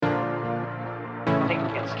think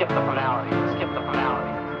we can skip the formality. Skip the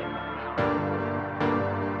formality.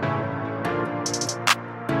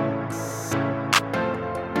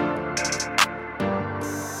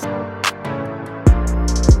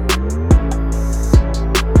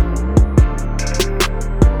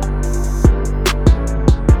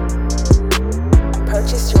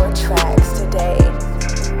 Purchase your tracks today.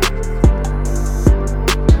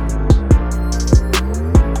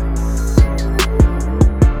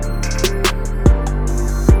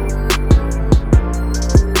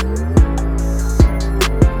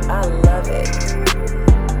 I love it.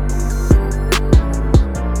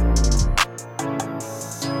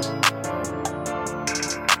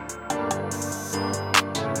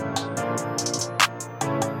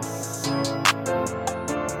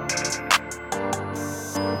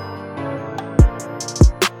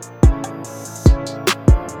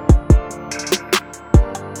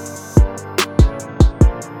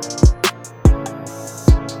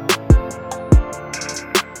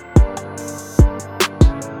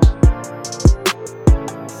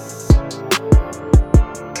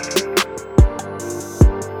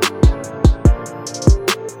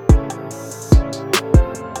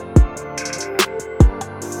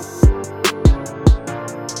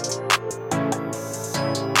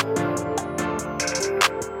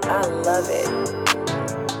 I love it.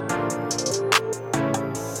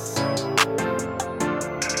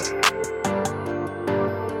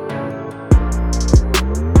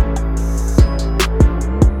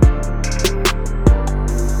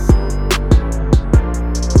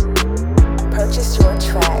 Purchase your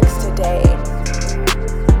tracks today.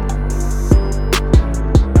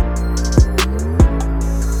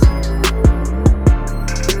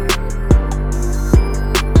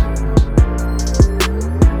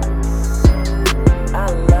 I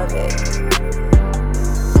love it.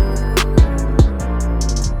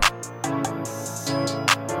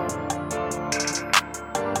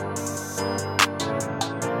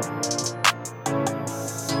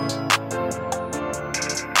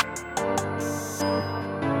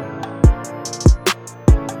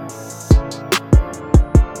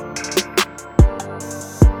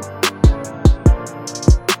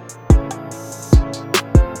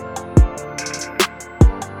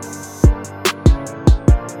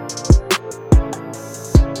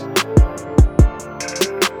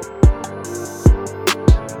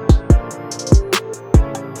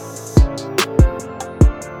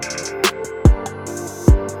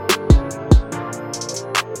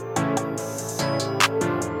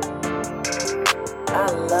 I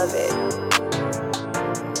love it.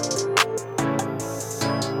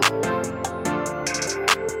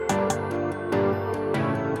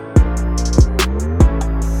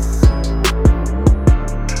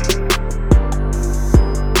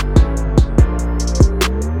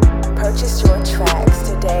 Purchase your tracks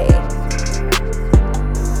today.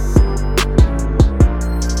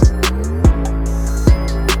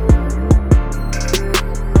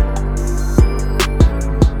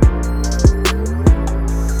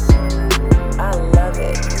 I love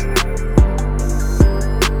it.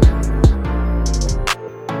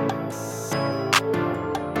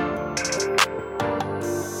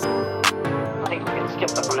 I think we can skip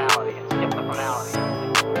the formality. Skip the formality.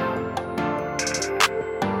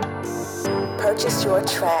 Purchase your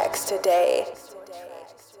tracks today.